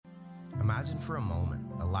Imagine for a moment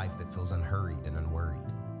a life that feels unhurried and unworried.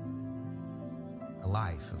 A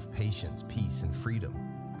life of patience, peace, and freedom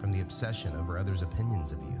from the obsession over others'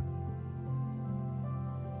 opinions of you.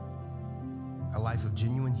 A life of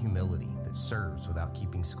genuine humility that serves without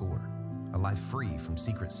keeping score. A life free from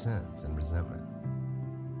secret sins and resentment.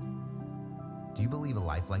 Do you believe a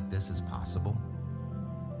life like this is possible?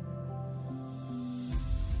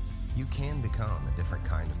 You can become a different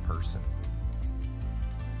kind of person,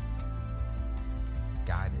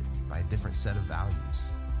 guided by a different set of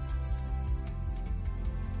values.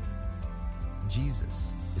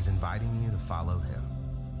 Jesus is inviting you to follow him.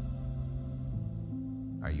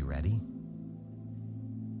 Are you ready?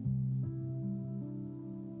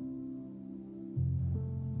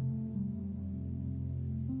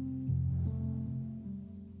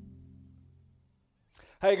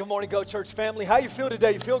 Hey, good morning, Go Church family. How you feel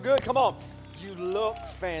today? You feel good? Come on. You look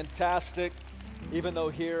fantastic. Even though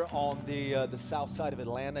here on the south side of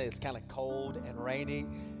Atlanta it's kind of cold and rainy,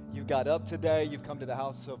 you got up today. You've come to the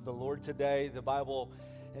house of the Lord today. The Bible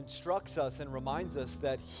instructs us and reminds us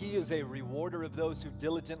that he is a rewarder of those who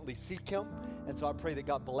diligently seek him. And so I pray that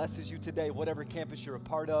God blesses you today, whatever campus you're a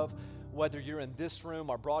part of, whether you're in this room,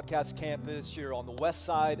 our broadcast campus, you're on the west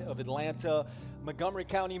side of Atlanta, Montgomery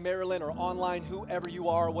County, Maryland, or online, whoever you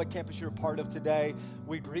are, what campus you're a part of today.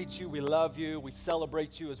 We greet you, we love you, we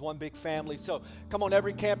celebrate you as one big family. So come on,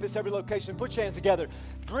 every campus, every location, put your hands together.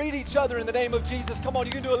 Greet each other in the name of Jesus. Come on,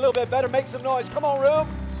 you can do a little bit better. Make some noise. Come on, room.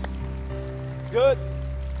 Good.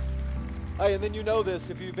 Hey, and then you know this,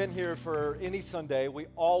 if you've been here for any Sunday, we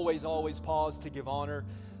always pause to give honor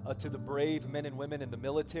to the brave men and women in the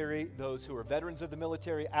military, those who are veterans of the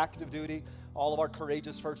military, active duty, all of our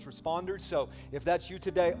courageous first responders. So if that's you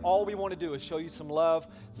today, all we want to do is show you some love.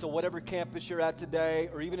 So whatever campus you're at today,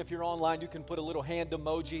 or even if you're online, you can put a little hand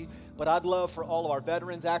emoji. But I'd love for all of our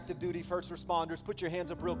veterans, active duty, first responders, put your hands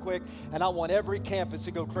up real quick, and I want every campus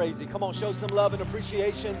to go crazy. Come on, show some love and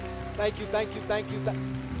appreciation. Thank you.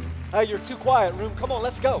 Hey, you're too quiet, room. Come on,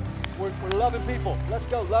 let's go. We're loving people. Let's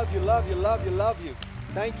go. Love you.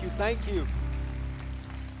 Thank you.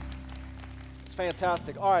 It's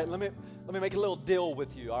fantastic. All right, let me make a little deal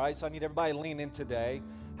with you, all right? So I need everybody to lean in today.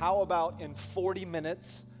 How about in 40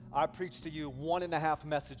 minutes, I preach to you 1.5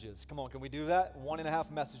 messages. Come on, can we do that?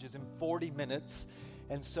 1.5 messages in 40 minutes.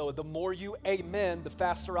 And so the more you amen, the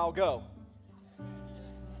faster I'll go.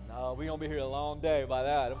 No, we're going to be here a long day by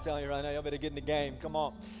that. I'm telling you right now, y'all better get in the game. Come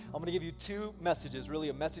on. I'm going to give you 2 messages, really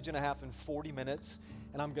a message and a half in 40 minutes.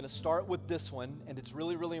 And I'm going to start with this one, and it's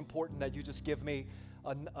really, really important that you just give me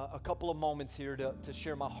a couple of moments here to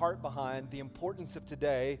share my heart behind the importance of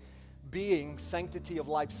today being Sanctity of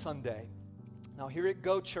Life Sunday. Now, here at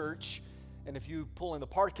Go Church, and if you pull in the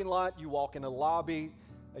parking lot, you walk in the lobby,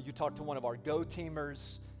 you talk to one of our Go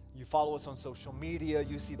teamers, you follow us on social media,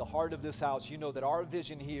 you see the heart of this house, you know that our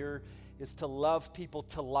vision here is to love people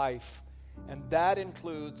to life, and that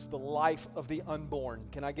includes the life of the unborn.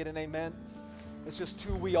 Can I get an amen? It's just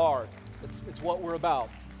who we are. It's what we're about.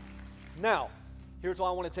 Now, here's why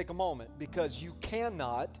I want to take a moment, because you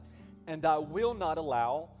cannot and I will not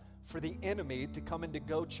allow for the enemy to come into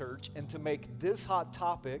Go Church and to make this hot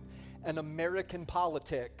topic an American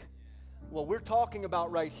politic. What we're talking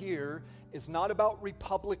about right here is not about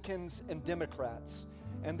Republicans and Democrats.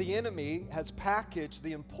 And the enemy has packaged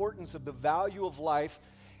the importance of the value of life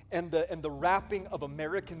and the wrapping of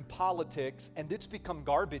American politics, and it's become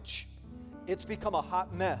garbage. It's become a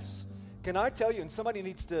hot mess. Can I tell you, and somebody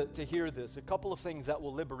needs to hear this, a couple of things that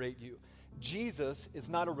will liberate you. Jesus is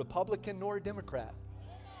not a Republican nor a Democrat.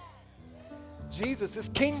 Jesus is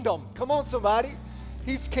kingdom. Come on, somebody.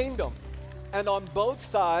 He's kingdom. And on both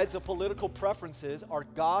sides of political preferences are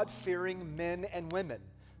God-fearing men and women.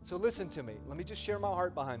 So listen to me. Let me just share my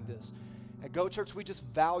heart behind this. At Go Church, we just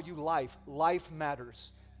value life. Life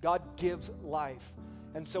matters. God gives life.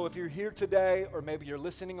 And so if you're here today, or maybe you're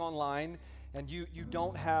listening online, and you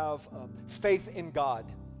don't have faith in God,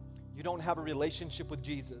 you don't have a relationship with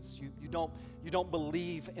Jesus, you don't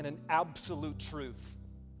believe in an absolute truth,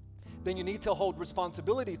 then you need to hold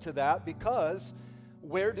responsibility to that, because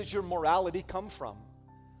where does your morality come from?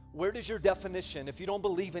 Where does your definition, if you don't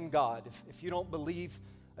believe in God, if you don't believe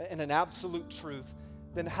in an absolute truth,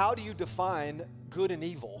 then how do you define good and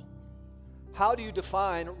evil? How do you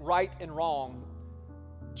define right and wrong,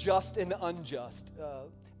 just and unjust,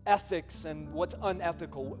 ethics and what's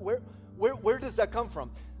unethical? Where does that come from?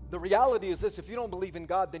 The reality is this: if you don't believe in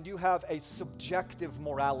God, then you have a subjective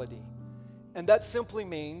morality. And that simply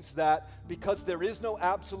means that because there is no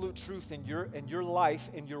absolute truth in your life,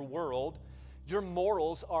 in your world, your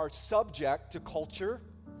morals are subject to culture,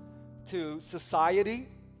 to society,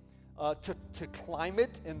 to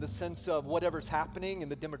climate in the sense of whatever's happening in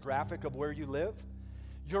the demographic of where you live.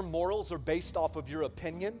 Your morals are based off of your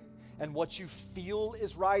opinion and what you feel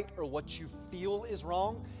is right or what you feel is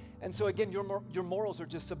wrong. And so again, your morals are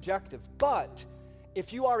just subjective. But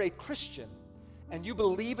if you are a Christian and you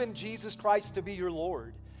believe in Jesus Christ to be your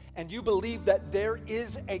Lord, and you believe that there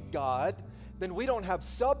is a God, then we don't have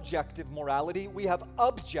subjective morality, we have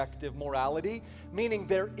objective morality, meaning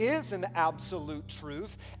there is an absolute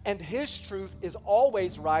truth, and His truth is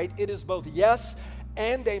always right. It is both yes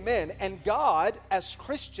and amen. And God, as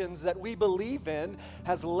Christians that we believe in,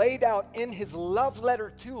 has laid out in His love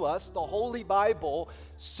letter to us, the Holy Bible,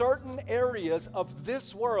 certain areas of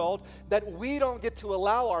this world that we don't get to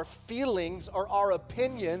allow our feelings or our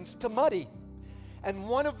opinions to muddy. And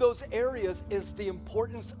one of those areas is the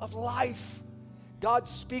importance of life. God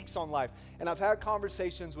speaks on life. And I've had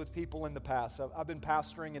conversations with people in the past. I've been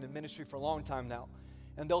pastoring and in ministry for a long time now.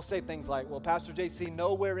 And they'll say things like, well, Pastor JC,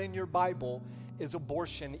 nowhere in your Bible is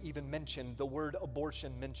abortion even mentioned, the word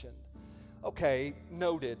abortion mentioned. Okay,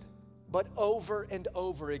 noted. But over and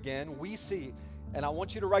over again, we see, and I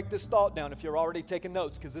want you to write this thought down if you're already taking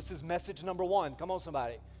notes, because this is message number one. Come on,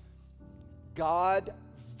 somebody. God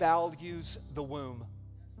values the womb.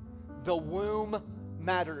 The womb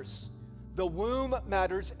matters. The womb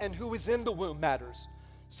matters, and who is in the womb matters.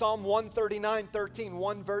 Psalm 139:13,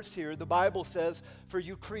 one verse here, the Bible says, "For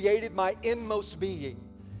you created my inmost being.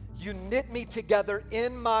 You knit me together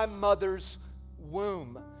in my mother's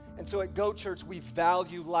womb." And so at Go Church, we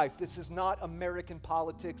value life. This is not American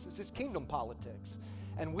politics. This is kingdom politics.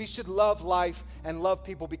 And we should love life and love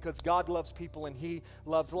people because God loves people and He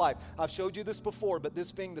loves life. I've showed you this before, but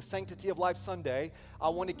this being the Sanctity of Life Sunday, I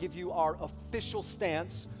want to give you our official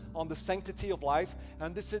stance on the sanctity of life.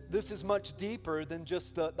 And this is much deeper than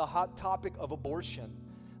just the hot topic of abortion.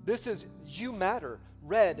 This is you matter.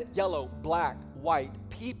 Red, yellow, black, white.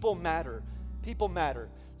 People matter. People matter.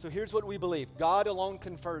 So here's what we believe. God alone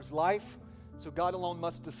confers life. So God alone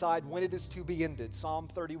must decide when it is to be ended. Psalm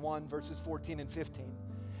 31, verses 14 and 15.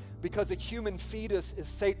 Because a human fetus is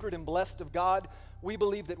sacred and blessed of God, we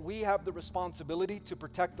believe that we have the responsibility to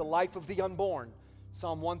protect the life of the unborn.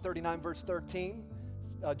 Psalm 139, verse 13,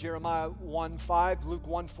 Jeremiah 1:5, Luke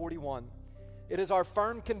 1:41. It is our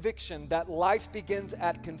firm conviction that life begins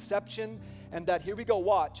at conception and that, here we go,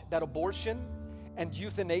 watch, that abortion and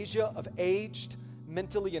euthanasia of aged,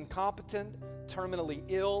 mentally incompetent, terminally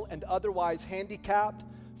ill, and otherwise handicapped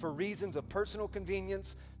for reasons of personal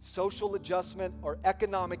convenience, social adjustment, or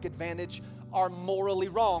economic advantage are morally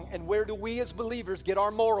wrong. And where do we as believers get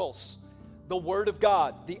our morals? The Word of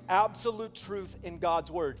God, the absolute truth in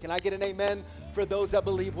God's Word. Can I get an amen for those that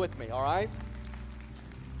believe with me, all right?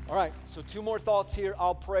 All right, so two more thoughts here.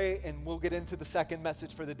 I'll pray and we'll get into the second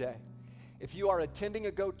message for the day. If you are attending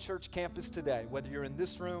a Go Church campus today, whether you're in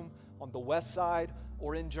this room, on the west side,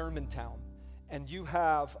 or in Germantown, and you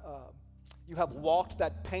have walked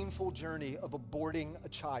that painful journey of aborting a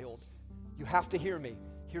child, you have to hear me.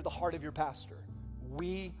 Hear the heart of your pastor.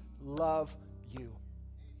 We love you.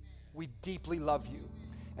 We deeply love you.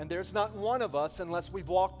 And there's not one of us, unless we've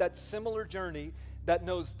walked that similar journey, that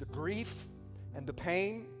knows the grief and the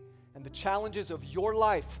pain and the challenges of your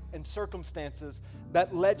life and circumstances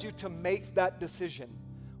that led you to make that decision.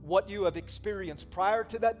 What you have experienced prior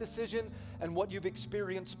to that decision and what you've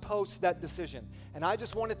experienced post that decision. And I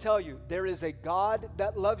just want to tell you, there is a God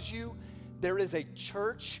that loves you. There is a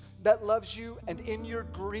church that loves you. And in your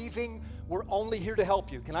grieving, we're only here to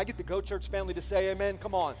help you. Can I get the Go Church family to say amen?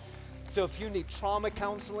 Come on. So if you need trauma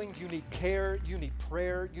counseling, you need care, you need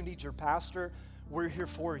prayer, you need your pastor, we're here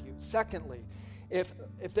for you. Secondly, if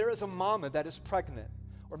there is a mama that is pregnant,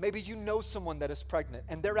 or maybe you know someone that is pregnant,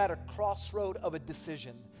 and they're at a crossroad of a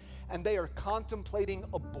decision, and they are contemplating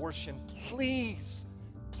abortion, please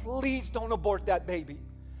don't abort that baby.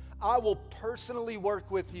 I will personally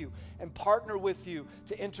work with you and partner with you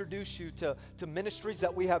to introduce you to ministries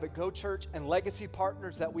that we have at Go Church and legacy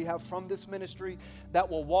partners that we have from this ministry that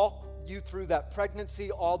will walk you through that pregnancy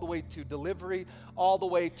all the way to delivery, all the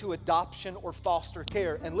way to adoption or foster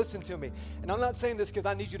care. And listen to me, and I'm not saying this because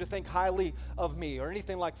I need you to think highly of me or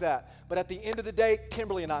anything like that, but at the end of the day,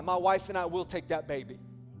 Kimberly and I, my wife and I, will take that baby.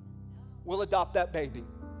 We'll adopt that baby.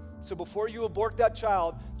 So before you abort that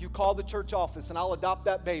child, you call the church office and I'll adopt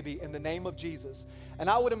that baby in the name of Jesus. And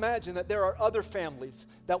I would imagine that there are other families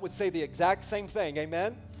that would say the exact same thing,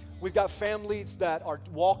 amen? We've got families that are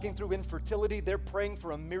walking through infertility. They're praying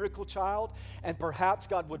for a miracle child, and perhaps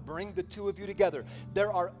God would bring the two of you together.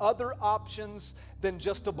 There are other options than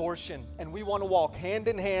just abortion, and we want to walk hand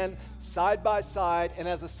in hand, side by side, and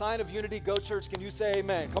as a sign of unity, Go Church, can you say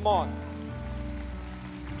amen? Come on.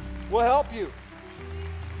 We'll help you.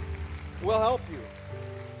 We'll help you.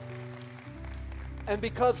 And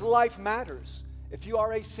because life matters, if you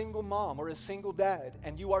are a single mom or a single dad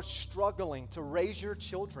and you are struggling to raise your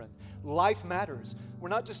children, life matters. We're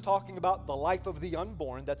not just talking about the life of the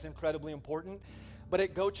unborn, that's incredibly important, but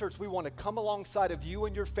at Go Church, we want to come alongside of you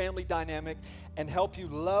and your family dynamic and help you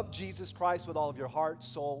love Jesus Christ with all of your heart,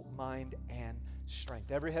 soul, mind, and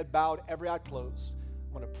strength. Every head bowed, every eye closed.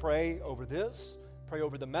 I'm going to pray over this, pray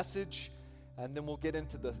over the message, and then we'll get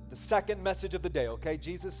into the second message of the day, okay?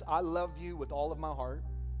 Jesus, I love you with all of my heart,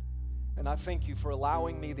 and I thank you for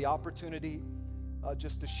allowing me the opportunity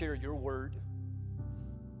just to share your word.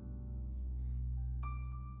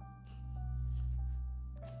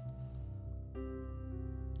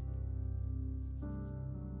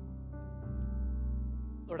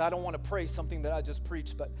 Lord, I don't want to pray something that I just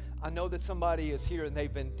preached, but I know that somebody is here and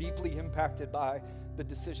they've been deeply impacted by the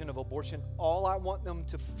decision of abortion. All I want them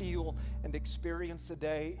to feel and experience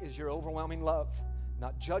today is your overwhelming love.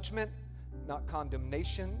 Not judgment, not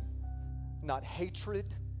condemnation, not hatred,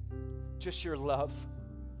 just your love.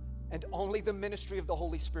 And only the ministry of the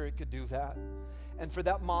Holy Spirit could do that. And for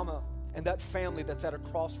that mama and that family that's at a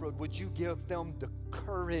crossroad, would you give them the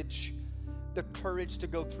courage to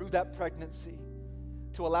go through that pregnancy,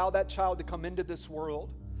 to allow that child to come into this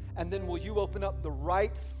world? And then will you open up the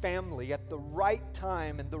right family at the right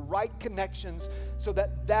time and the right connections so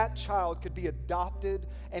that that child could be adopted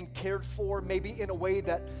and cared for, maybe in a way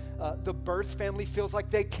that the birth family feels like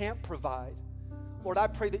they can't provide. Lord, I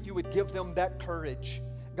pray that you would give them that courage.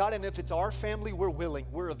 God, and if it's our family, we're willing,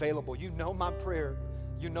 we're available. You know my prayer.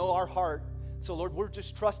 You know our heart. So Lord, we're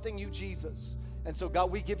just trusting you, Jesus. And so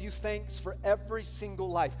God, we give you thanks for every single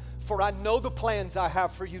life. For I know the plans I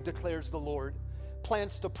have for you, declares the Lord.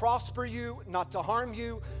 Plans to prosper you, not to harm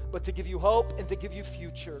you, but to give you hope and to give you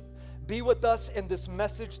future. Be with us in this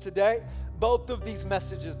message today. Both of these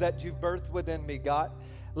messages that you've birthed within me, God.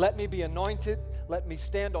 Let me be anointed. Let me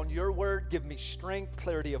stand on your word. Give me strength,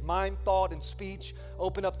 clarity of mind, thought, and speech.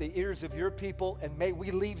 Open up the ears of your people, and may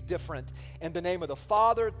we leave different. In the name of the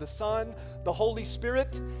Father, the Son, the Holy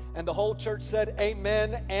Spirit, and the whole church said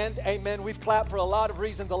amen and amen. We've clapped for a lot of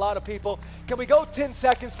reasons, a lot of people. Can we go 10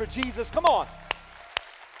 seconds for Jesus? Come on.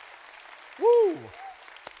 Woo!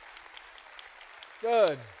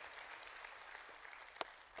 Good.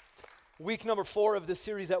 Week number 4 of this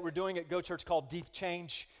series that we're doing at Go Church called Deep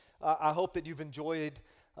Change. I hope that you've enjoyed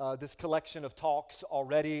this collection of talks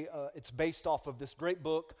already. It's based off of this great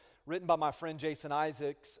book written by my friend Jason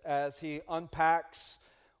Isaacs as he unpacks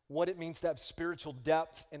what it means to have spiritual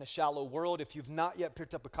depth in a shallow world. If you've not yet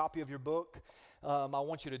picked up a copy of your book, I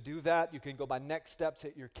want you to do that. You can go by Next Steps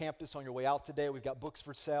at your campus on your way out today. We've got books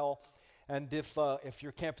for sale. And if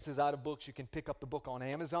your campus is out of books, you can pick up the book on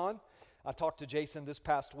Amazon. I talked to Jason this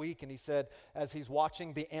past week, and he said as he's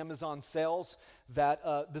watching the Amazon sales that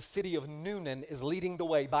the city of Noonan is leading the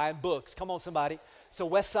way buying books. Come on, somebody. So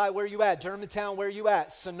Westside, where you at? Germantown, where you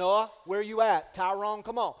at? Sanoa, where you at? Tyrone,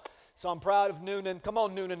 come on. So I'm proud of Noonan. Come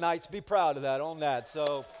on, Noonanites, be proud of that, own that.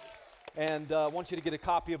 So, and I want you to get a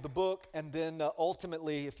copy of the book, and then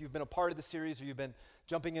ultimately, if you've been a part of the series or you've been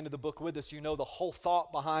jumping into the book with us, you know the whole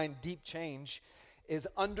thought behind Deep Change is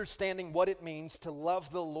understanding what it means to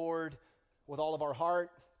love the Lord with all of our heart,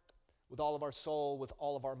 with all of our soul, with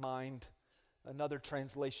all of our mind. Another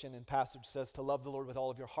translation and passage says to love the Lord with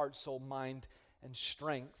all of your heart, soul, mind, and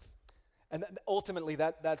strength. And ultimately,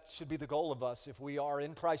 that should be the goal of us if we are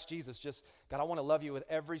in Christ Jesus. Just, God, I want to love you with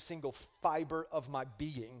every single fiber of my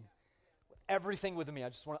being, everything within me. I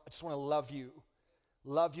just want to love you.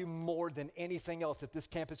 Love you more than anything else. At this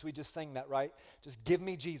campus, we just sang that, right? Just give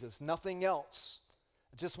me Jesus, nothing else.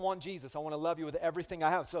 I just want Jesus. I want to love you with everything I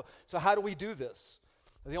have. So how do we do this?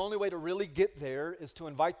 The only way to really get there is to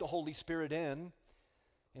invite the Holy Spirit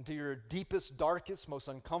into your deepest, darkest, most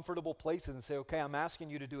uncomfortable places and say, okay, I'm asking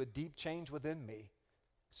you to do a deep change within me.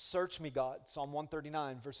 Search me, God. Psalm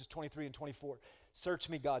 139, verses 23 and 24. Search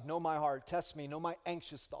me, God. Know my heart. Test me. Know my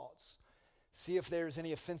anxious thoughts. See if there's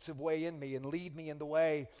any offensive way in me and lead me in the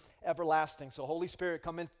way everlasting. So Holy Spirit,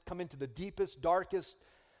 come into the deepest, darkest,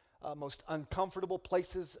 most uncomfortable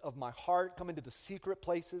places of my heart. Come into the secret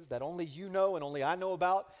places that only you know and only I know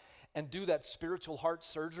about, and do that spiritual heart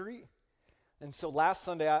surgery. And so last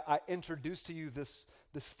Sunday, I introduced to you this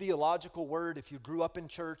theological word. If you grew up in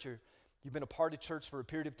church or you've been a part of church for a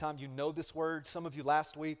period of time, you know this word. Some of you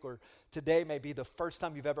last week or today may be the first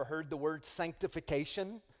time you've ever heard the word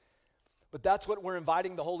sanctification. But that's what we're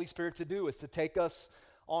inviting the Holy Spirit to do, is to take us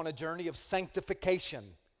on a journey of sanctification.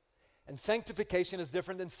 And sanctification is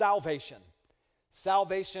different than salvation.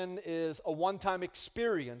 Salvation is a one-time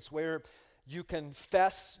experience where You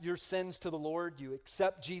confess your sins to the Lord. You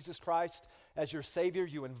accept Jesus Christ as your Savior.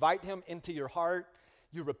 You invite him into your heart.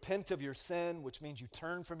 You repent of your sin, which means you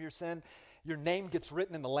turn from your sin. Your name gets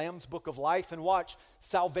written in the Lamb's Book of Life. And watch,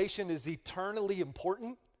 salvation is eternally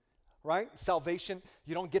important, right? Salvation,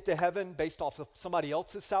 you don't get to heaven based off of somebody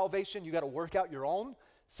else's salvation. You got to work out your own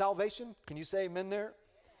salvation. Can you say amen there?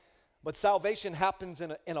 But salvation happens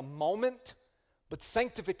in a moment, but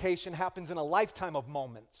sanctification happens in a lifetime of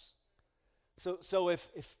moments. So if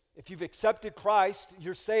you've accepted Christ,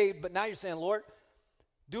 you're saved, but now you're saying, Lord,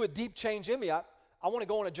 do a deep change in me. I want to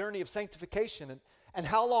go on a journey of sanctification. And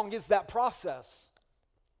how long is that process?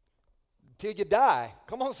 Till you die.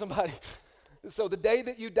 Come on, somebody. So the day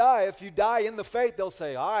that you die, if you die in the faith, they'll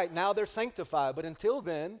say, all right, now they're sanctified. But until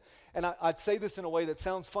then, and I'd say this in a way that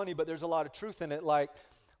sounds funny, but there's a lot of truth in it. Like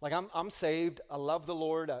I'm saved. I love the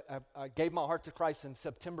Lord. I gave my heart to Christ in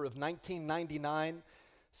September of 1999.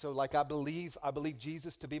 So like I believe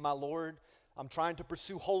Jesus to be my Lord. I'm trying to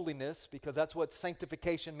pursue holiness because that's what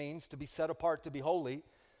sanctification means, to be set apart, to be holy.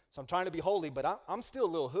 So I'm trying to be holy, but I'm still a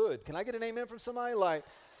little hood. Can I get an amen from somebody? Like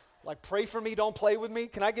pray for me, don't play with me.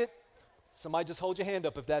 Can I get, somebody just hold your hand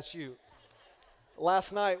up if that's you.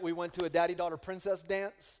 Last night we went to a daddy-daughter princess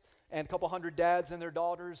dance and a couple hundred dads and their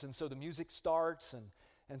daughters, and so the music starts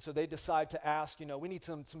and so they decide to ask, we need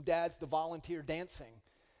some dads to volunteer dancing.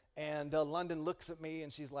 And London looks at me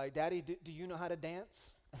and she's like, Daddy, do you know how to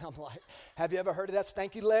dance? And I'm like, have you ever heard of that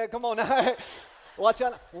stanky leg? Come on now. Watch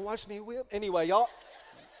out. Well, watch me whip. Anyway, y'all,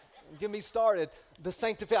 get me started. The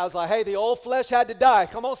sanctification. I was like, hey, the old flesh had to die.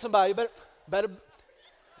 Come on, somebody. Better.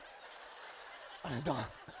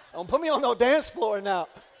 Don't put me on no dance floor now.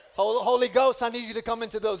 Holy Ghost, I need you to come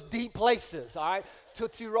into those deep places, all right?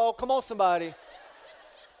 Tootsie Roll. Come on, somebody.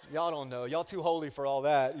 Y'all don't know. Y'all too holy for all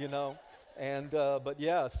that, And, but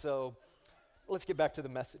yeah, so let's get back to the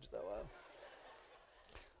message though.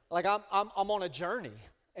 I'm on a journey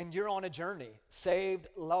and you're on a journey. Saved,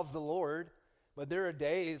 love the Lord, but there are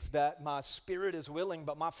days that my spirit is willing,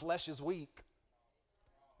 but my flesh is weak.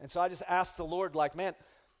 And so I just ask the Lord, man,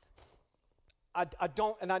 I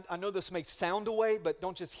don't, and I know this may sound away, but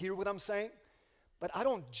don't just hear what I'm saying, but I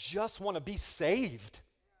don't just want to be saved.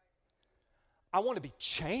 I want to be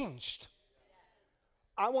changed.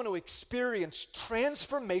 I want to experience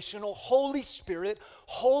transformational Holy Spirit,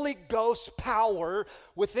 Holy Ghost power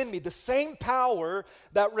within me. The same power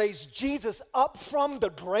that raised Jesus up from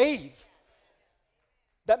the grave,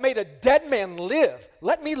 that made a dead man live.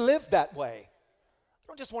 Let me live that way. I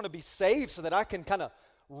don't just want to be saved so that I can kind of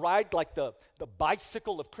ride like the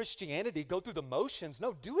bicycle of Christianity, go through the motions.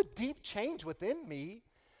 No, do a deep change within me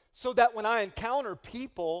so that when I encounter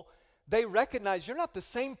people, they recognize you're not the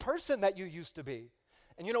same person that you used to be.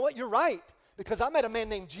 And you know what? You're right, because I met a man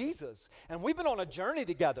named Jesus, and we've been on a journey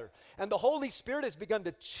together, and the Holy Spirit has begun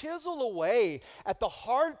to chisel away at the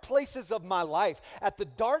hard places of my life, at the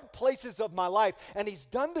dark places of my life, and he's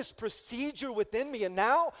done this procedure within me, and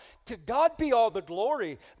now, to God be all the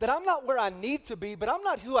glory, that I'm not where I need to be, but I'm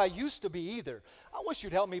not who I used to be either. I wish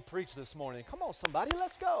you'd help me preach this morning. Come on, somebody,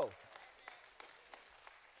 let's go.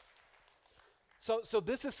 So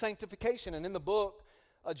this is sanctification, and in the book,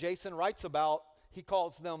 Jason writes about, he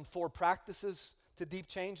calls them 4 practices to deep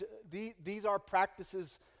change. These are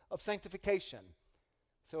practices of sanctification.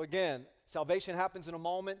 So again, salvation happens in a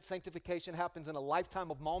moment. Sanctification happens in a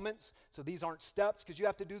lifetime of moments. So these aren't steps because you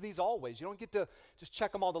have to do these always. You don't get to just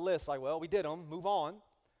check them all the list like, well, we did them, move on.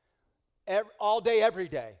 All day, every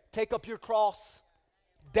day. Take up your cross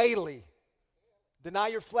daily. Deny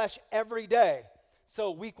your flesh every day.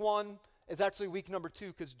 So week 1 is actually week number 2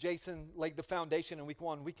 because Jason laid the foundation in week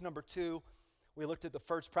 1. Week number 2, we looked at the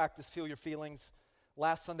first practice, feel your feelings.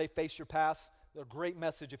 Last Sunday, face your past. A great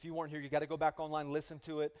message. If you weren't here, you got to go back online, listen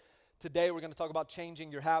to it. Today, we're going to talk about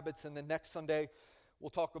changing your habits, and then next Sunday, we'll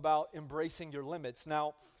talk about embracing your limits.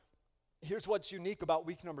 Now, here's what's unique about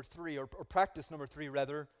week number 3, or practice number 3,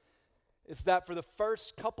 rather, is that for the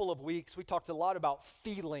first couple of weeks, we talked a lot about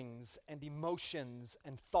feelings and emotions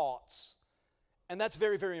and thoughts. And that's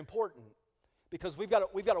very, very important. Because we've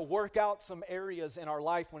got to work out some areas in our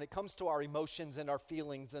life when it comes to our emotions and our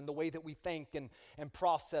feelings and the way that we think and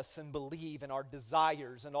process and believe and our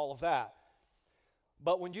desires and all of that.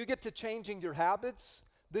 But when you get to changing your habits,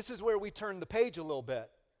 this is where we turn the page a little bit.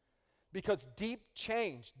 Because deep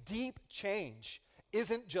change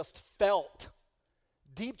isn't just felt.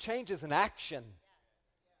 Deep change is an action.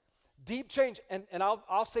 Deep change, and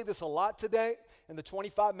I'll say this a lot today in the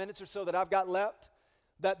 25 minutes or so that I've got left,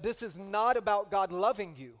 that this is not about God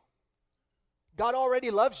loving you. God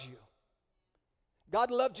already loves you. God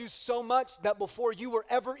loved you so much that before you were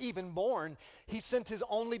ever even born, he sent his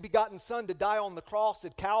only begotten son to die on the cross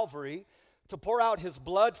at Calvary to pour out his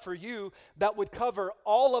blood for you that would cover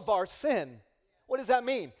all of our sin. What does that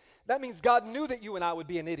mean? That means God knew that you and I would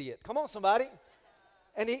be an idiot. Come on, somebody.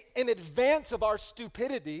 And he, in advance of our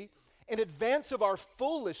stupidity, in advance of our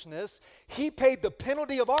foolishness, he paid the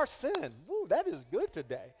penalty of our sin. Woo, that is good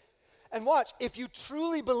today. And watch, if you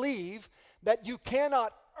truly believe that you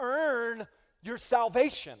cannot earn your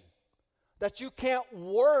salvation, that you can't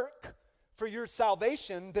work for your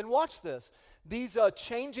salvation, then watch this. These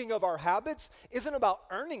changing of our habits isn't about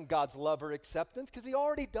earning God's love or acceptance, because he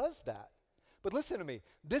already does that. But listen to me.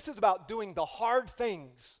 This is about doing the hard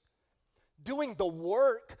things, doing the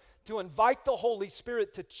work to invite the Holy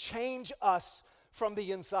Spirit to change us from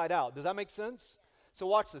the inside out. Does that make sense? So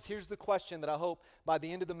watch this. Here's the question that I hope by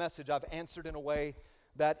the end of the message I've answered in a way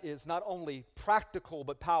that is not only practical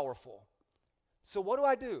but powerful. So what do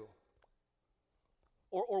I do?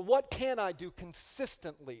 Or what can I do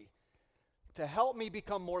consistently to help me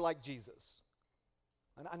become more like Jesus?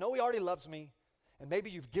 And I know he already loves me, and maybe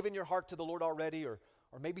you've given your heart to the Lord already, or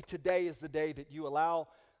maybe today is the day that you allow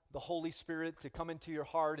the Holy Spirit to come into your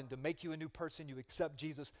heart and to make you a new person. You accept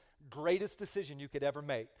Jesus. Greatest decision you could ever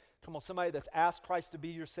make. Come on, somebody that's asked Christ to be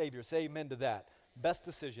your Savior, say amen to that. Best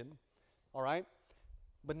decision, all right?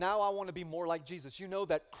 But now I want to be more like Jesus. You know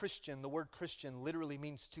that Christian, the word Christian literally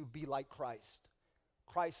means to be like Christ.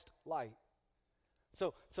 Christ-like.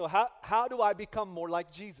 So how do I become more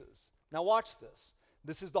like Jesus? Now watch this.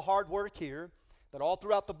 This is the hard work here, that all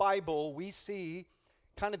throughout the Bible we see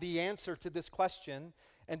kind of the answer to this question,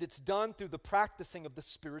 and it's done through the practicing of the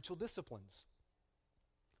spiritual disciplines.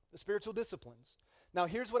 The spiritual disciplines. Now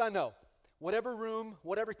here's what I know. Whatever room,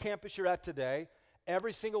 whatever campus you're at today,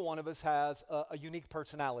 every single one of us has a unique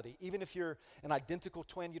personality. Even if you're an identical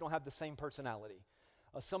twin, you don't have the same personality.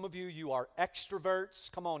 Some of you are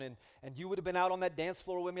extroverts. Come on, and you would have been out on that dance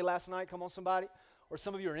floor with me last night. Come on, somebody. Or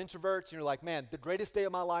some of you are introverts, and you're like, man, the greatest day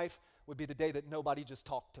of my life would be the day that nobody just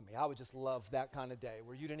talked to me. I would just love that kind of day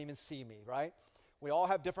where you didn't even see me, right? We all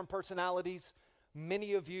have different personalities.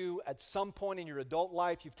 Many of you, at some point in your adult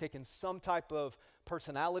life, you've taken some type of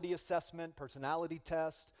personality assessment, personality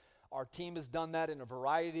test. Our team has done that in a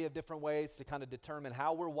variety of different ways to kind of determine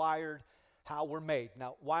how we're wired, how we're made.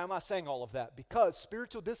 Now, why am I saying all of that? Because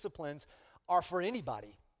spiritual disciplines are for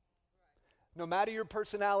anybody. No matter your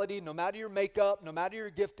personality, no matter your makeup, no matter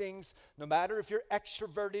your giftings, no matter if you're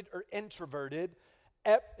extroverted or introverted,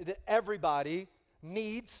 everybody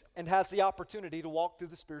needs and has the opportunity to walk through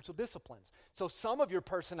the spiritual disciplines. So some of your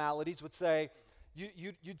personalities would say,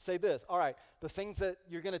 you'd say this, all right, the things that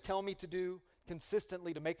you're going to tell me to do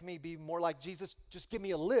consistently to make me be more like Jesus, just give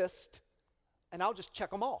me a list and I'll just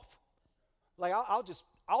check them off. Like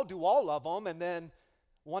I'll do all of them, and then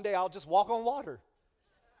one day I'll just walk on water.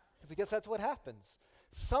 Because I guess that's what happens.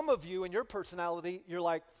 Some of you in your personality, you're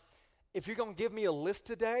like, if you're going to give me a list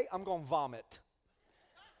today, I'm going to vomit.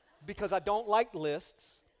 Because I don't like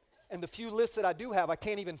lists, and the few lists that I do have, I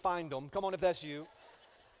can't even find them. Come on, if that's you.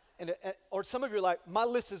 Or some of you are like, my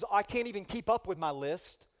list is, I can't even keep up with my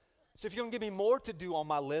list. So if you're going to give me more to do on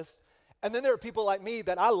my list. And then there are people like me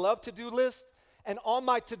that I love to-do lists, and on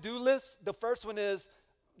my to-do list, the first one is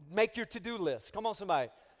make your to-do list. Come on, somebody.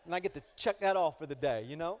 And I get to check that off for the day,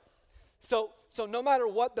 you know? So no matter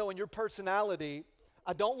what, though, in your personality,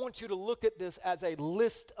 I don't want you to look at this as a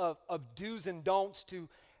list of do's and don'ts to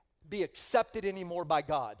be accepted anymore by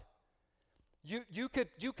God. You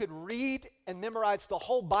could read and memorize the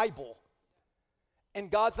whole Bible, and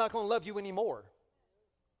God's not going to love you anymore.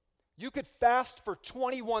 You could fast for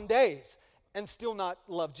 21 days and still not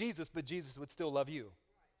love Jesus, but Jesus would still love you.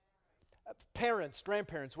 Parents,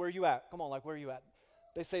 grandparents, where are you at? Come on, like, where are you at?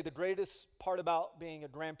 They say the greatest part about being a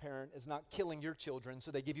grandparent is not killing your children,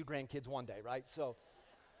 so they give you grandkids one day, right? So,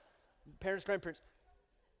 parents, grandparents,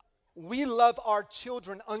 we love our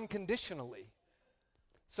children unconditionally.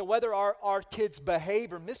 So whether our kids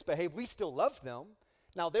behave or misbehave, we still love them.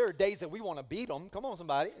 Now, there are days that we want to beat them. Come on,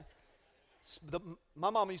 somebody. My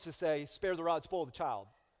mom used to say, spare the rod, spoil the child.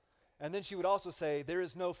 And then she would also say, there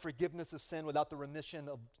is no forgiveness of sin without the remission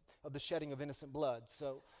of the shedding of innocent blood.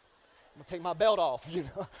 So I'm going to take my belt off, you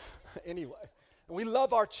know. Anyway, and we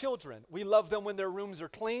love our children. We love them when their rooms are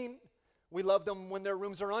clean. We love them when their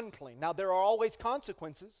rooms are unclean. Now, there are always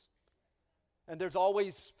consequences, and there's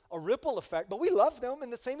always a ripple effect, but we love them,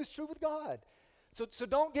 and the same is true with God. So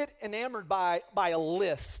don't get enamored by a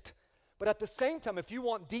list. But at the same time, if you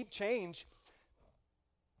want deep change,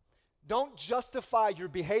 don't justify your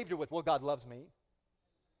behavior with, well, God loves me.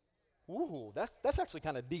 Ooh, that's actually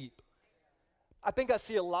kind of deep. I think I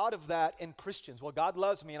see a lot of that in Christians. Well, God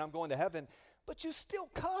loves me and I'm going to heaven, but you still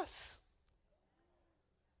cuss.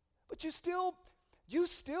 But you still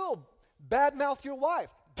badmouth your wife.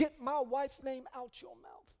 Get my wife's name out your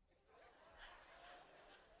mouth.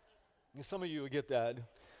 And some of you will get that.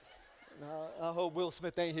 I hope Will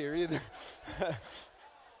Smith ain't here either.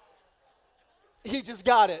 He just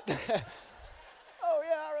got it. Oh,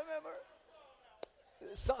 yeah, I remember.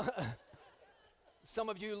 Some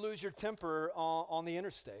of you lose your temper on the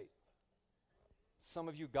interstate. Some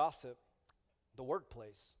of you gossip the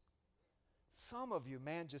workplace. Some of you,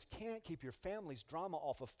 man, just can't keep your family's drama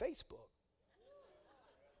off of Facebook.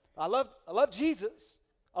 I love Jesus.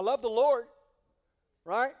 I love the Lord,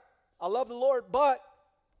 right? I love the Lord, but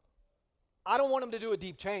I don't want him to do a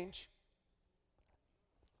deep change.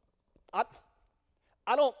 I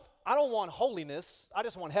don't want holiness. I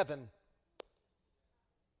just want heaven.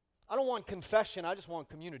 I don't want confession. I just want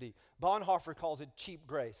community. Bonhoeffer calls it cheap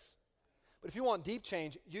grace. But if you want deep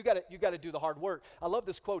change, you got to do the hard work. I love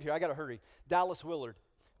this quote here. I got to hurry. Dallas Willard.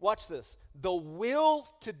 Watch this. The will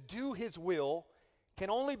to do his will can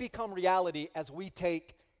only become reality as we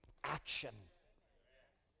take action.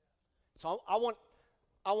 So I want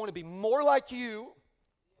to be more like you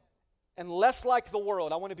and less like the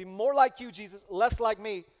world. I want to be more like you, Jesus, less like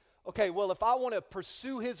me. Okay, well, if I want to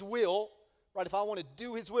pursue his will, right, if I want to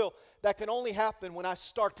do his will, that can only happen when I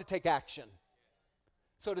start to take action.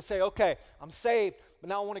 So to say, okay, I'm saved, but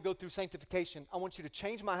now I want to go through sanctification. I want you to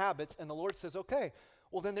change my habits. And the Lord says, okay,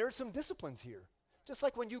 well, then there are some disciplines here. Just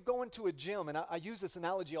like when you go into a gym, and I use this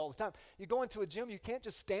analogy all the time. You go into a gym, you can't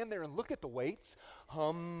just stand there and look at the weights.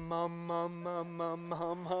 Hum, hum, hum, hum, hum,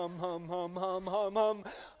 hum, hum, hum, hum, hum, hum, hum,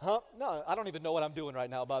 hum. No, I don't even know what I'm doing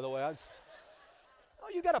right now, by the way.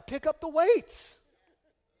 You got to pick up the weights.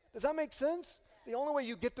 Does that make sense? The only way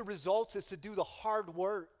you get the results is to do the hard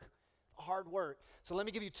work. Hard work. So let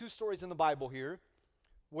me give you two stories in the Bible here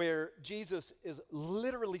where Jesus is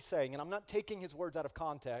literally saying, and I'm not taking his words out of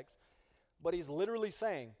context, but he's literally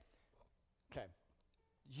saying, okay,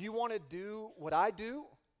 you want to do what I do?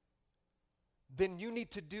 Then you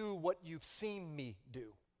need to do what you've seen me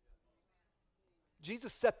do.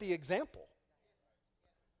 Jesus set the example.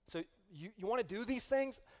 So you want to do these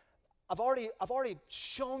things? I've already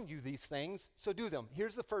shown you these things, so do them.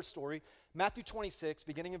 Here's the first story, Matthew 26,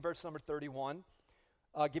 beginning in verse number 31.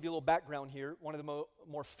 I'll give you a little background here. One of the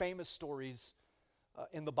more famous stories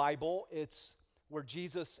in the Bible. It's where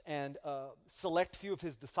Jesus and a select few of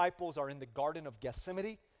his disciples are in the Garden of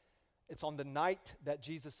Gethsemane. It's on the night that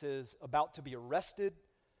Jesus is about to be arrested.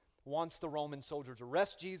 Once the Roman soldiers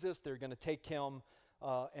arrest Jesus, they're going to take him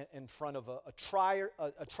in front of a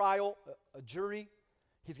jury.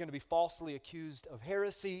 He's going to be falsely accused of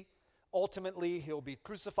heresy. Ultimately, he'll be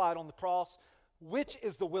crucified on the cross, which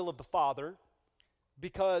is the will of the Father,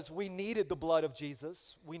 because we needed the blood of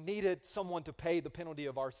Jesus. We needed someone to pay the penalty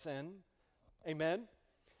of our sin. Amen?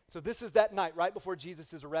 So this is that night right before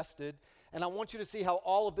Jesus is arrested, and I want you to see how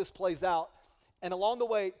all of this plays out. And along the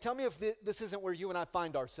way, tell me if this isn't where you and I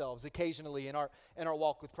find ourselves occasionally in our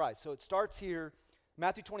walk with Christ. So it starts here,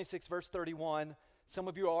 Matthew 26, verse 31. Some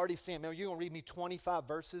of you are already seeing, man, you're going to read me 25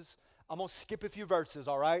 verses. I'm going to skip a few verses,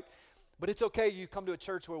 all right? But it's okay. You come to a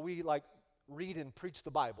church where we read and preach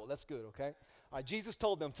the Bible. That's good, okay? All right, Jesus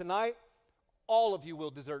told them, tonight, all of you will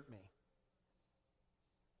desert me.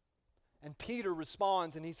 And Peter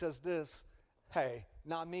responds and he says this, hey,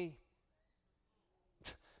 not me.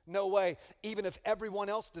 No way. Even if everyone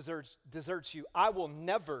else deserts you, I will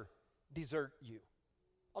never desert you.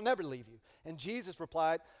 I'll never leave you. And Jesus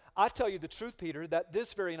replied, I tell you the truth, Peter, that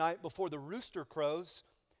this very night before the rooster crows,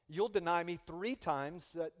 you'll deny me 3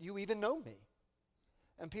 times that you even know me.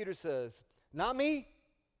 And Peter says, not me.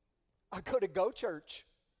 I go to Go Church.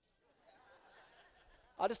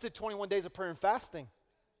 I just did 21 days of prayer and fasting.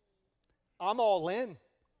 I'm all in.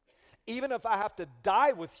 Even if I have to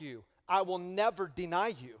die with you, I will never deny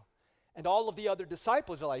you. And all of the other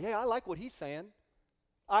disciples are like, yeah, I like what he's saying.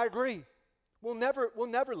 I agree. We'll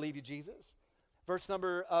never leave you, Jesus. Verse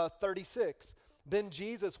number 36. Then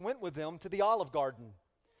Jesus went with them to the Olive Garden.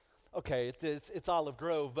 Okay, it's Olive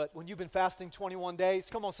Grove, but when you've been fasting 21 days,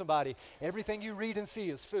 come on somebody, everything you read and see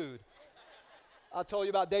is food. I told you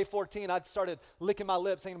about day 14, I started licking my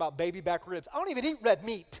lips thinking about baby back ribs. I don't even eat red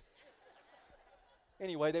meat.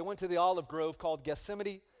 Anyway, they went to the olive grove called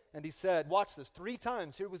Gethsemane, and he said, watch this, 3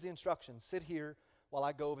 times, here was the instruction, sit here while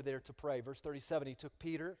I go over there to pray. Verse 37, he took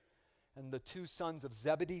Peter and the 2 sons of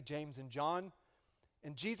Zebedee, James and John,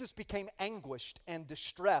 and Jesus became anguished and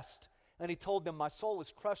distressed, and he told them, my soul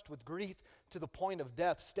is crushed with grief to the point of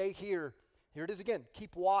death. Stay here. Here it is again.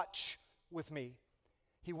 Keep watch with me.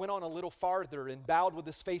 he went on a little farther and bowed with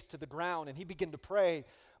his face to the ground, and he began to pray,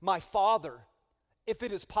 "My Father, if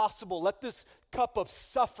it is possible, let this cup of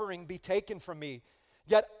suffering be taken from me.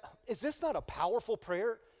 Yet, is this not a powerful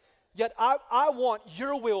prayer? Yet I want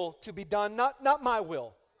your will to be done, not my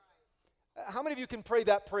will." How many of you can pray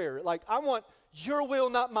that prayer? Like, I want your will,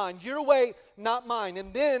 not mine. Your way, not mine.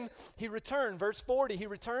 And then he returned, verse 40, he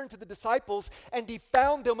returned to the disciples and he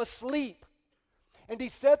found them asleep. And he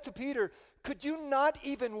said to Peter, "Could you not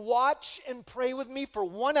even watch and pray with me for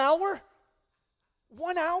 1 hour?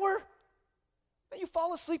 1 hour? You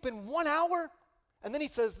fall asleep in 1 hour?" And then he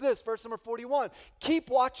says this, verse number 41, "Keep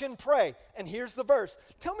watch and pray." And here's the verse.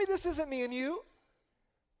 Tell me this isn't me and you.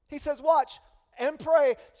 He says, watch and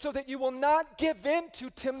pray so that you will not give in to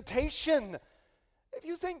temptation. If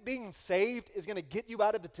you think being saved is going to get you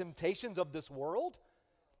out of the temptations of this world,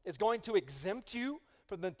 is going to exempt you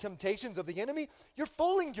from the temptations of the enemy, you're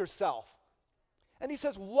fooling yourself. And he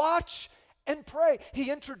says, watch and pray. He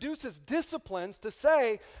introduces disciplines to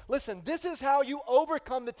say, listen, this is how you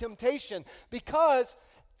overcome the temptation, because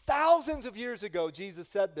thousands of years ago, Jesus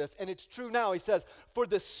said this, and it's true now. He says, "For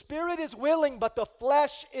the spirit is willing, but the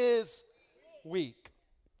flesh is weak."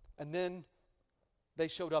 And then they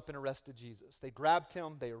showed up and arrested Jesus. They grabbed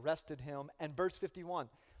him, they arrested him, and verse 51,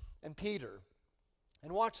 and Peter,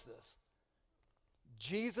 and watch this,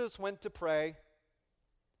 Jesus went to pray,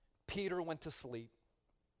 Peter went to sleep.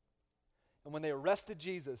 And when they arrested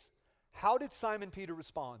Jesus, how did Simon Peter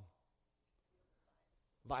respond?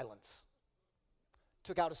 Violence.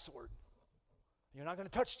 Took out a sword. You're not going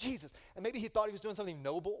to touch Jesus. And maybe he thought he was doing something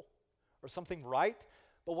noble or something right.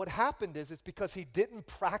 But what happened is because he didn't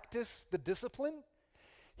practice the discipline,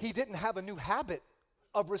 he didn't have a new habit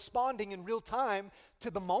of responding in real time to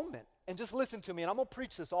the moment. And just listen to me, and I'm going to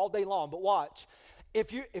preach this all day long, but watch.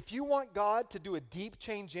 If you want God to do a deep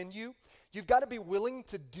change in you, you've got to be willing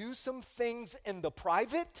to do some things in the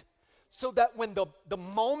private so that when the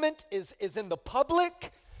moment is in the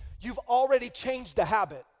public, you've already changed the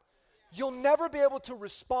habit. You'll never be able to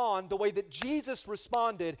respond the way that Jesus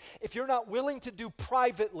responded if you're not willing to do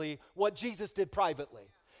privately what Jesus did privately.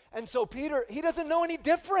 And so Peter, he doesn't know any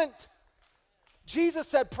different. Jesus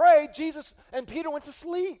said, pray, and Peter went to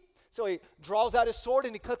sleep. So he draws out his sword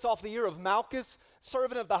and he cuts off the ear of Malchus,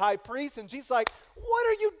 servant of the high priest. And Jesus is like, "What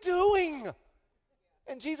are you doing?"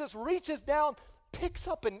 And Jesus reaches down, picks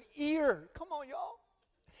up an ear. Come on, y'all.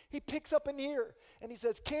 He picks up an ear and he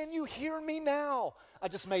says, "Can you hear me now?" I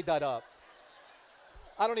just made that up.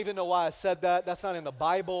 I don't even know why I said that. That's not in the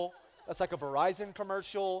Bible. That's like a Verizon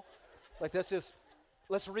commercial. Like, that's just,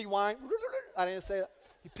 let's rewind. I didn't say that.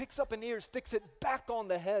 He picks up an ear, sticks it back on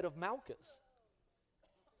the head of Malchus.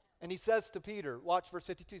 And he says to Peter, watch verse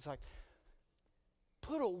 52, he's like,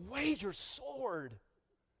 "Put away your sword."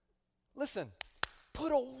 Listen,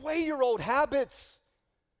 put away your old habits.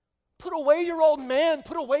 Put away your old man.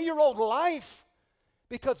 Put away your old life.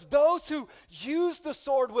 Because those who use the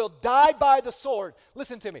sword will die by the sword.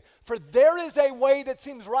 Listen to me. "For there is a way that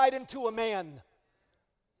seems right unto a man,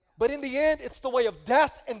 but in the end it's the way of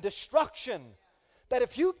death and destruction." That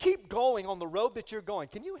if you keep going on the road that you're going,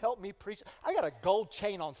 can you help me preach? I got a gold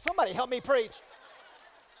chain on. Somebody help me preach.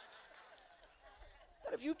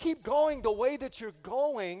 That if you keep going the way that you're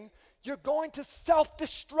going to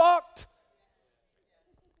self-destruct.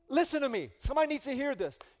 Listen to me. Somebody needs to hear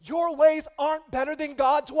this. Your ways aren't better than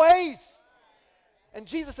God's ways. And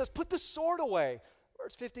Jesus says, put the sword away.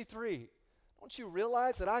 Verse 53. Don't you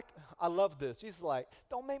realize that I love this. Jesus is like,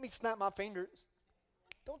 don't make me snap my fingers.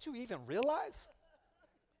 Don't you even realize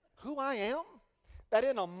who I am? That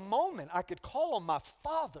in a moment I could call on my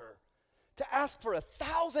Father to ask for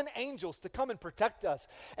 1,000 angels to come and protect us,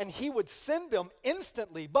 and he would send them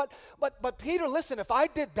instantly. But Peter, listen, if I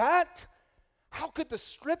did that, how could the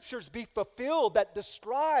scriptures be fulfilled that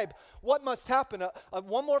describe what must happen?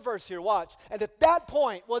 One more verse here, watch. And at that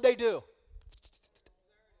point, what'd they do?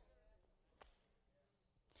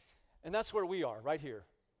 And that's where we are, right here.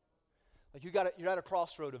 Like you're at a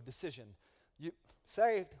crossroad of decision. You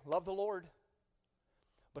saved, love the Lord.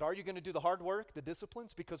 But are you going to do the hard work, the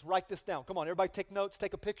disciplines? Because write this down. Come on, everybody take notes,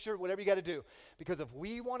 take a picture, whatever you got to do. Because if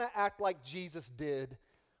we want to act like Jesus did,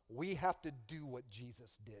 we have to do what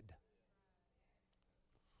Jesus did.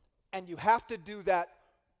 And you have to do that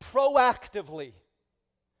proactively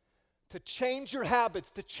to change your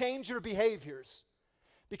habits, to change your behaviors.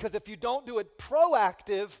 Because if you don't do it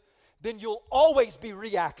proactive, then you'll always be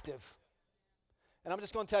reactive. And I'm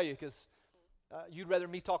just going to tell you, because you'd rather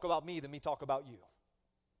me talk about me than me talk about you.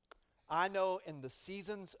 I know in the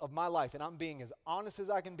seasons of my life, and I'm being as honest as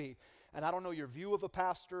I can be, and I don't know your view of a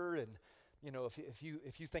pastor, and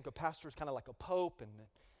if you think a pastor is kind of like a pope,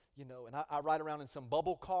 and I ride around in some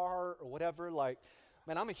bubble car or whatever, like,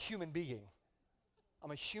 man, I'm a human being.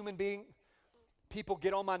 I'm a human being. People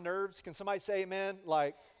get on my nerves. Can somebody say amen?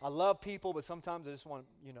 Like, I love people, but sometimes I just want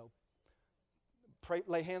to, pray,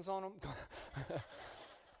 lay hands on them.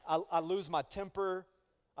 I lose my temper.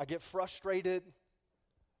 I get frustrated.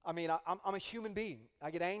 I mean, I'm a human being.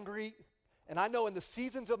 I get angry. And I know in the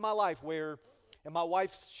seasons of my life where, and my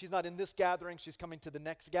wife, she's not in this gathering. She's coming to the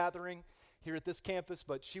next gathering here at this campus,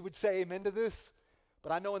 but she would say amen to this.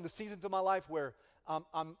 But I know in the seasons of my life where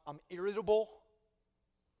I'm irritable,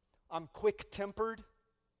 I'm quick-tempered,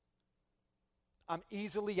 I'm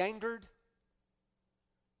easily angered,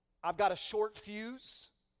 I've got a short fuse,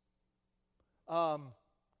 I'm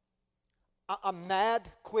mad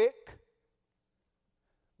quick.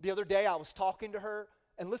 The other day I was talking to her,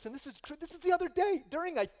 and listen, this is true. This is the other day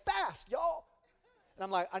during a fast, y'all. And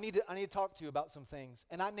I'm like, I need to talk to you about some things.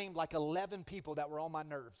 And I named like 11 people that were on my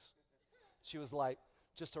nerves. She was like,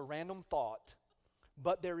 just a random thought,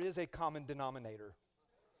 but there is a common denominator.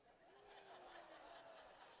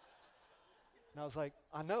 And I was like,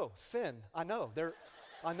 I know, sin. I know.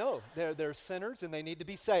 They're sinners and they need to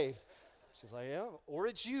be saved. She's like, yeah, or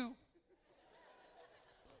it's you.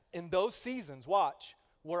 In those seasons, watch,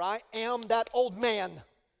 where I am that old man,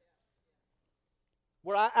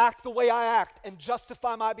 where I act the way I act and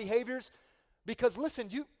justify my behaviors, because listen,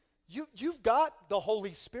 you've got the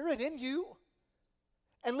Holy Spirit in you.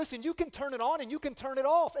 And listen, you can turn it on and you can turn it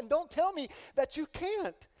off. And don't tell me that you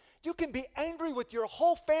can't. You can be angry with your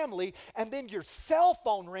whole family, and then your cell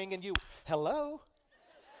phone ring and you, hello?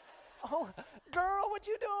 Oh, girl, what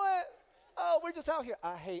you doing? Oh, we're just out here.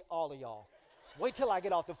 I hate all of y'all. Wait till I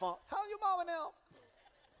get off the phone. How your mama now?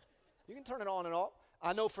 You can turn it on and off.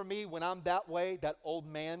 I know for me, when I'm that way, that old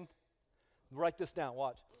man, write this down,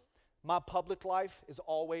 watch. My public life is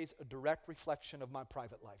always a direct reflection of my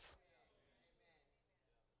private life.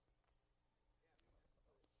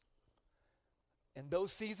 In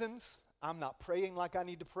those seasons, I'm not praying like I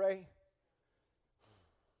need to pray.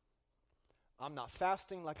 I'm not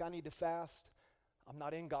fasting like I need to fast. I'm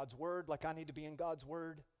not in God's word like I need to be in God's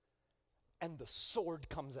word. And the sword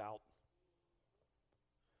comes out.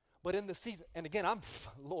 But in the season, and again,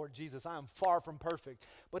 Lord Jesus, I am far from perfect.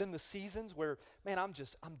 But in the seasons where, man, I'm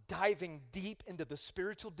diving deep into the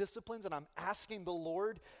spiritual disciplines and I'm asking the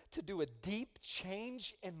Lord to do a deep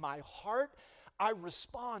change in my heart, I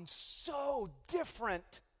respond so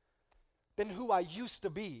different than who I used to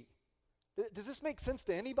be. Does this make sense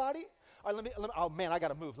to anybody? All right, oh man, I got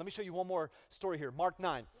to move. Let me show you one more story here. Mark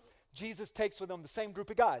 9. Jesus takes with him the same group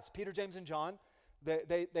of guys, Peter, James, and John.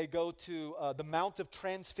 They go to the Mount of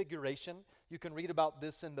Transfiguration. You can read about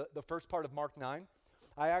this in the first part of Mark 9.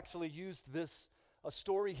 I actually used a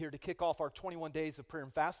story here to kick off our 21 days of prayer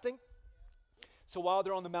and fasting. So while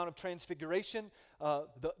they're on the Mount of Transfiguration,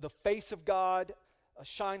 the face of God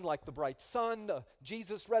shined like the bright sun.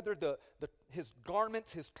 Jesus, rather, his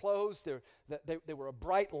garments, his clothes, they were a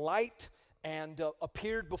bright light, and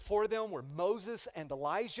appeared before them were Moses and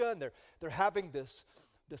Elijah, and they're having this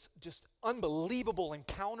just unbelievable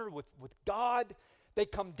encounter with God. They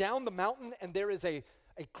come down the mountain, and there is a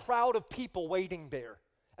crowd of people waiting there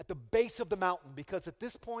at the base of the mountain, because at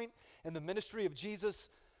this point in the ministry of Jesus,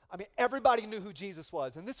 I mean, everybody knew who Jesus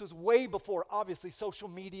was. And this was way before, obviously, social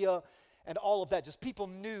media and all of that. Just people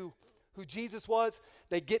knew who Jesus was.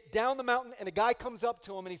 They get down the mountain, and a guy comes up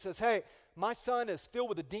to him, and he says, hey, my son is filled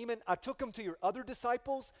with a demon. I took him to your other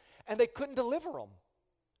disciples, and they couldn't deliver him.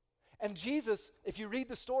 And Jesus, if you read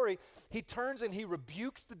the story, he turns and he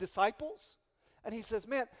rebukes the disciples, and he says,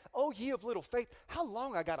 man, oh, ye of little faith, how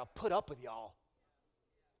long I got to put up with y'all?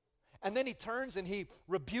 And then he turns and he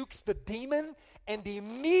rebukes the demon, and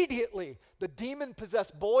immediately the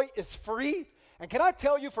demon-possessed boy is free. And can I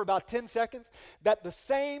tell you for about 10 seconds that the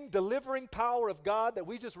same delivering power of God that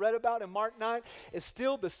we just read about in Mark 9 is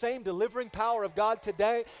still the same delivering power of God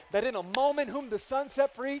today, that in a moment whom the Son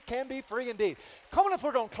set free can be free indeed. Come on, if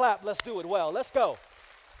we're going to clap, let's do it well. Let's go.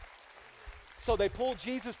 So they pull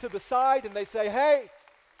Jesus to the side and they say, hey,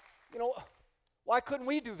 why couldn't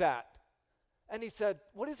we do that? And he said,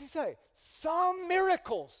 what does he say? Some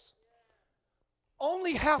miracles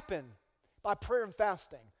only happen by prayer and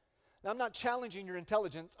fasting. Now, I'm not challenging your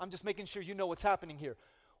intelligence. I'm just making sure you know what's happening here.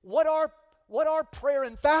 What are prayer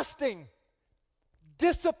and fasting?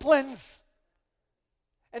 Disciplines.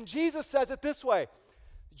 And Jesus says it this way.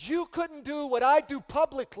 You couldn't do what I do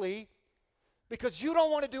publicly because you don't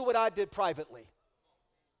want to do what I did privately.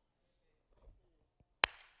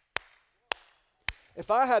 If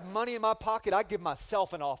I had money in my pocket, I'd give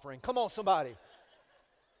myself an offering. Come on, somebody.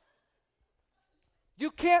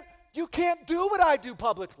 You can't do what I do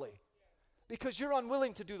publicly because you're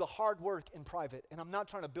unwilling to do the hard work in private. And I'm not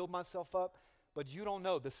trying to build myself up, but you don't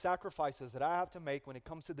know the sacrifices that I have to make when it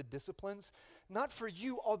comes to the disciplines, not for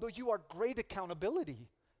you, although you are great accountability.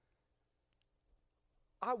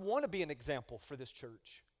 I want to be an example for this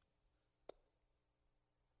church.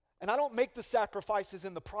 And I don't make the sacrifices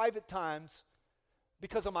in the private times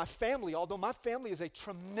because of my family, although my family is a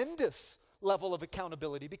tremendous level of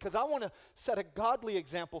accountability because I want to set a godly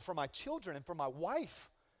example for my children and for my wife.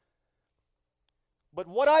 But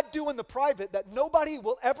what I do in the private that nobody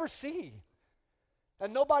will ever see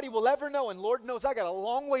and nobody will ever know, and Lord knows I got a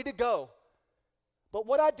long way to go. But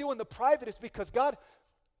what I do in the private is because, God,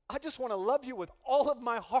 I just want to love you with all of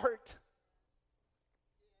my heart.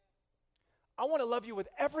 I want to love you with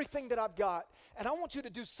everything that I've got, and I want you to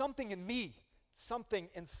do something in me, something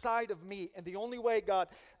inside of me. And the only way, God,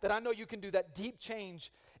 that I know you can do that deep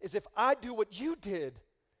change is if I do what you did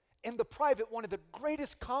in the private, one of the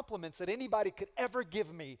greatest compliments that anybody could ever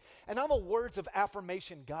give me. And I'm a words of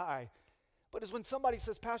affirmation guy. But it's when somebody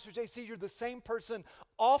says, Pastor JC, you're the same person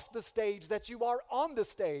off the stage that you are on the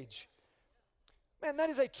stage. Man, that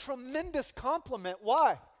is a tremendous compliment.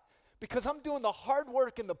 Why? Because I'm doing the hard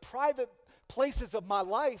work in the private places of my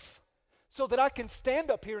life so that I can stand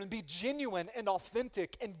up here and be genuine and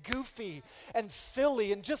authentic and goofy and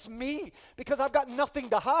silly and just me because I've got nothing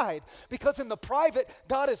to hide. Because in the private,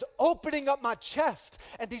 God is opening up my chest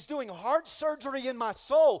and He's doing heart surgery in my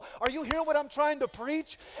soul. Are you hearing what I'm trying to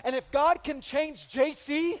preach? And if God can change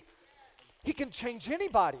JC, He can change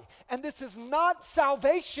anybody. And this is not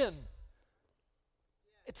salvation.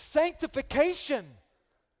 It's sanctification.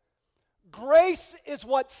 Grace is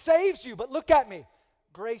what saves you. But look at me.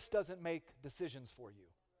 Grace doesn't make decisions for you.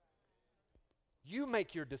 You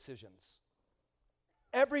make your decisions.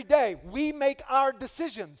 Every day, we make our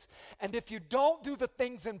decisions. And if you don't do the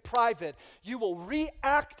things in private, you will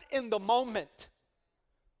react in the moment.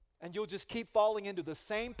 And you'll just keep falling into the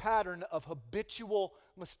same pattern of habitual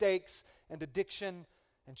mistakes and addiction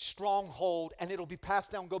and stronghold, and it'll be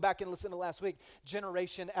passed down. Go back and listen to last week.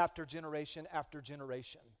 Generation after generation after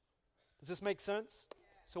generation. Does this make sense?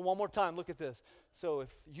 So one more time, look at this. So if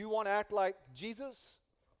you want to act like Jesus,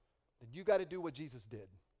 then you got to do what Jesus did.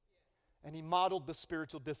 And He modeled the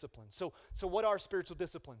spiritual disciplines. So what are spiritual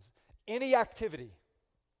disciplines? Any activity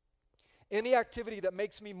that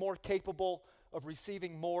makes me more capable of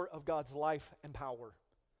receiving more of God's life and power.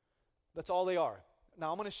 That's all they are.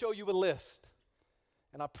 Now I'm going to show you a list.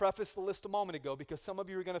 And I prefaced the list a moment ago because some of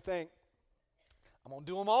you are going to think, I'm going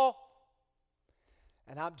to do them all.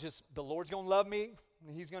 And the Lord's going to love me.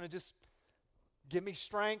 And He's going to just give me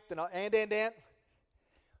strength. And.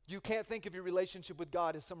 You can't think of your relationship with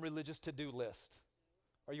God as some religious to-do list.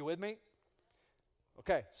 Are you with me?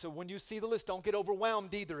 Okay, so when you see the list, don't get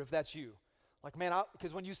overwhelmed either if that's you. Like, man,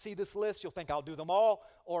 because when you see this list, you'll think I'll do them all,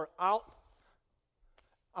 or I've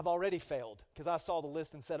already failed because I saw the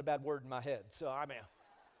list and said a bad word in my head. So, I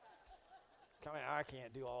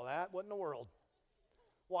can't do all that. What in the world?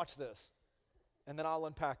 Watch this, and then I'll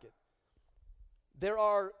unpack it. There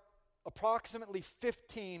are approximately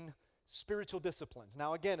 15 spiritual disciplines.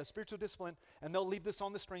 Now, again, a spiritual discipline, and they'll leave this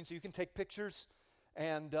on the screen so you can take pictures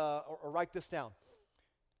and or write this down.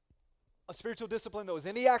 A spiritual discipline, though, is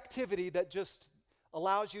any activity that just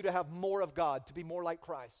allows you to have more of God, to be more like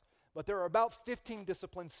Christ. But there are about 15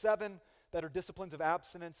 disciplines, 7 that are disciplines of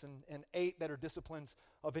abstinence and 8 that are disciplines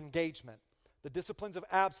of engagement. The disciplines of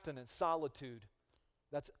abstinence, solitude,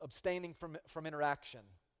 that's abstaining from interaction.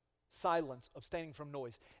 Silence, abstaining from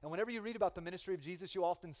noise. And whenever you read about the ministry of Jesus, you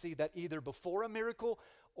often see that either before a miracle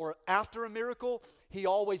or after a miracle, He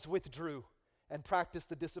always withdrew and practiced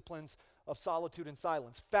the disciplines of solitude and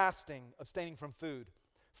silence. Fasting, abstaining from food.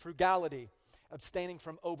 Frugality, abstaining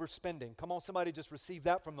from overspending. Come on, somebody just receive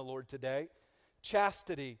that from the Lord today.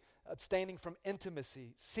 Chastity, abstaining from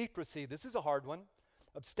intimacy. Secrecy, this is a hard one.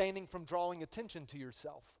 Abstaining from drawing attention to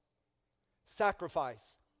yourself.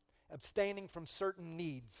 Sacrifice, abstaining from certain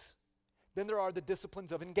needs. Then there are the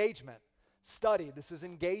disciplines of engagement. Study, this is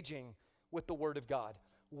engaging with the Word of God.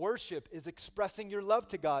 Worship is expressing your love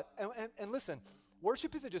to God. And listen,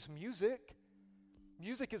 worship isn't just music.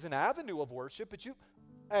 Music is an avenue of worship,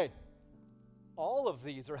 but all of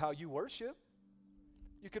these are how you worship.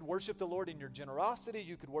 You could worship the Lord in your generosity.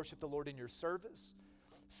 You could worship the Lord in your service.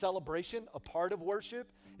 Celebration, a part of worship,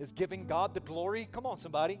 is giving God the glory. Come on,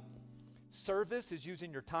 somebody. Service is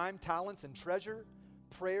using your time, talents, and treasure.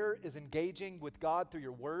 Prayer is engaging with God through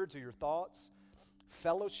your words or your thoughts.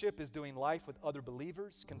 Fellowship is doing life with other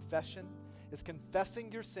believers. Confession is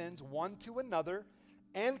confessing your sins one to another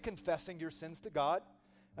and confessing your sins to God.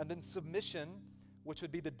 And then submission, which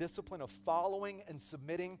would be the discipline of following and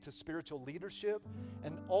submitting to spiritual leadership,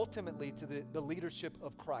 and ultimately to the leadership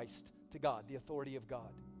of Christ, to God, the authority of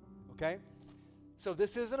God. Okay? So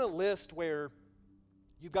this isn't a list where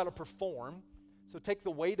you've got to perform, so take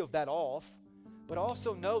the weight of that off, but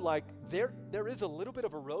also know like there is a little bit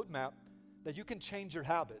of a roadmap that you can change your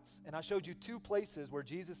habits. And I showed you 2 places where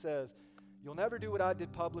Jesus says, you'll never do what I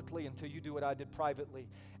did publicly until you do what I did privately.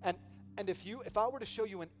 And if I were to show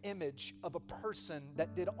you an image of a person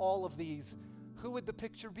that did all of these, who would the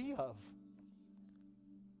picture be of?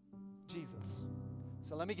 Jesus.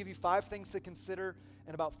 So let me give you 5 things to consider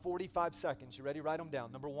in about 45 seconds. You ready? Write them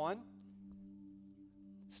down. Number 1,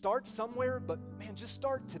 start somewhere, but man, just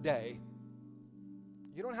start today.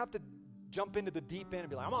 You don't have to jump into the deep end and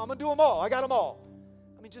be like, I'm going to do them all. I got them all.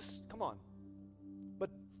 I mean, just come on. But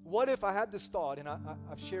what if I had this thought, and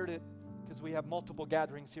I've shared it because we have multiple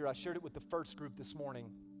gatherings here. I shared it with the first group this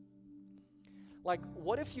morning. Like,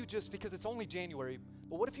 what if you just, because it's only January,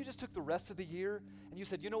 but what if you just took the rest of the year and you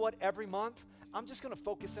said, you know what, every month, I'm just going to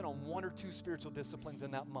focus in on 1 or 2 spiritual disciplines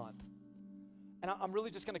in that month. And I'm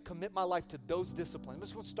really just going to commit my life to those disciplines. I'm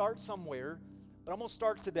just going to start somewhere, but I'm going to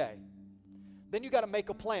start today. Then you got to make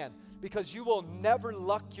a plan, because you will never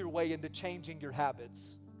luck your way into changing your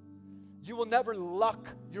habits. You will never luck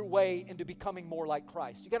your way into becoming more like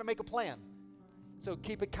Christ. You got to make a plan. So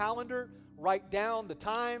keep a calendar, write down the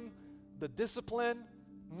time, the discipline.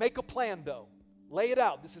 Make a plan though. Lay it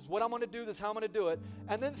out. This is what I'm going to do. This is how I'm going to do it.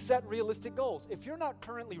 And then set realistic goals. If you're not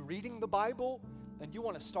currently reading the Bible and you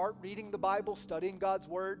want to start reading the Bible, studying God's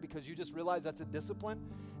Word because you just realize that's a discipline,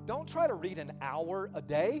 don't try to read an hour a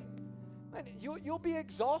day. And you'll be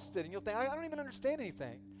exhausted and you'll think, I don't even understand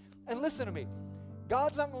anything. And listen to me.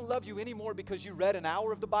 God's not going to love you anymore because you read an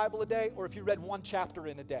hour of the Bible a day or if you read 1 chapter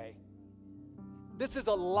in a day. This is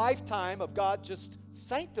a lifetime of God just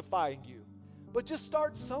sanctifying you. But just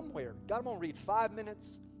start somewhere. God, I'm going to read 5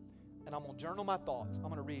 minutes and I'm going to journal my thoughts. I'm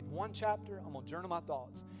going to read 1 chapter. I'm going to journal my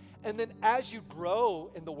thoughts. And then as you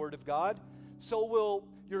grow in the Word of God, so will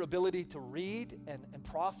your ability to read and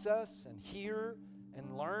process and hear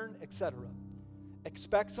and learn, etc.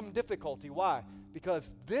 Expect some difficulty. Why?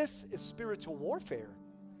 Because this is spiritual warfare.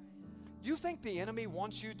 You think the enemy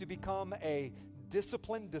wants you to become a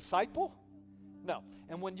disciplined disciple? No.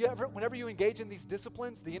 And whenever you engage in these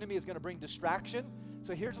disciplines, the enemy is going to bring distraction.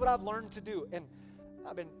 So here's what I've learned to do. And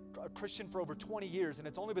I've been a Christian for over 20 years, and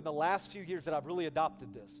it's only been the last few years that I've really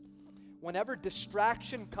adopted this. Whenever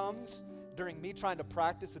distraction comes during me trying to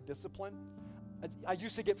practice a discipline, I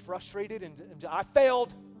used to get frustrated and I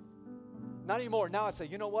failed. Not anymore. Now I say,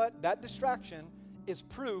 you know what? That distraction is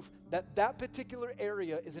proof that that particular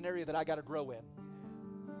area is an area that I got to grow in.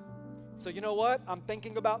 So you know what? I'm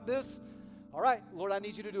thinking about this. All right, Lord, I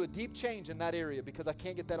need you to do a deep change in that area because I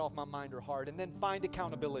can't get that off my mind or heart. And then find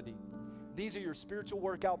accountability. These are your spiritual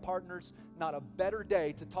workout partners. Not a better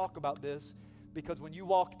day to talk about this, because when you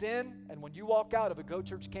walked in and when you walk out of a Go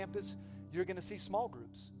Church campus, you're going to see small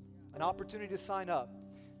groups. An opportunity to sign up.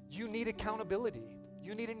 You need accountability.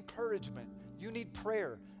 You need encouragement. You need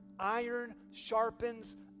prayer. Iron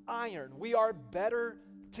sharpens iron. We are better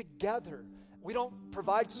together. We don't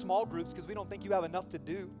provide small groups because we don't think you have enough to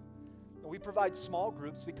do. We provide small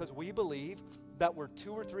groups because we believe that where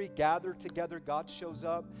 2 or 3 gather together, God shows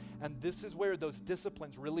up, and this is where those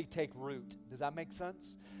disciplines really take root. Does that make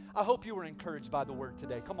sense? I hope you were encouraged by the word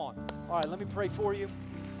today. Come on. All right, let me pray for you.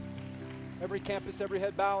 Every campus, every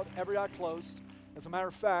head bowed, every eye closed. As a matter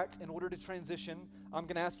of fact, in order to transition, I'm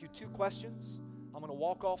going to ask you 2 questions. I'm going to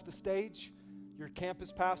walk off the stage. Your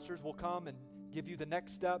campus pastors will come and give you the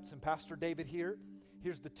next steps, and Pastor David here.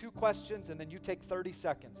 Here's the 2 questions, and then you take 30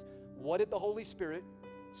 seconds. What did the Holy Spirit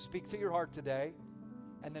speak to your heart today?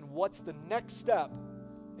 And then what's the next step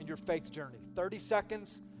in your faith journey? 30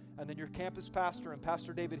 seconds, and then your campus pastor and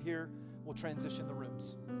Pastor David here will transition the room.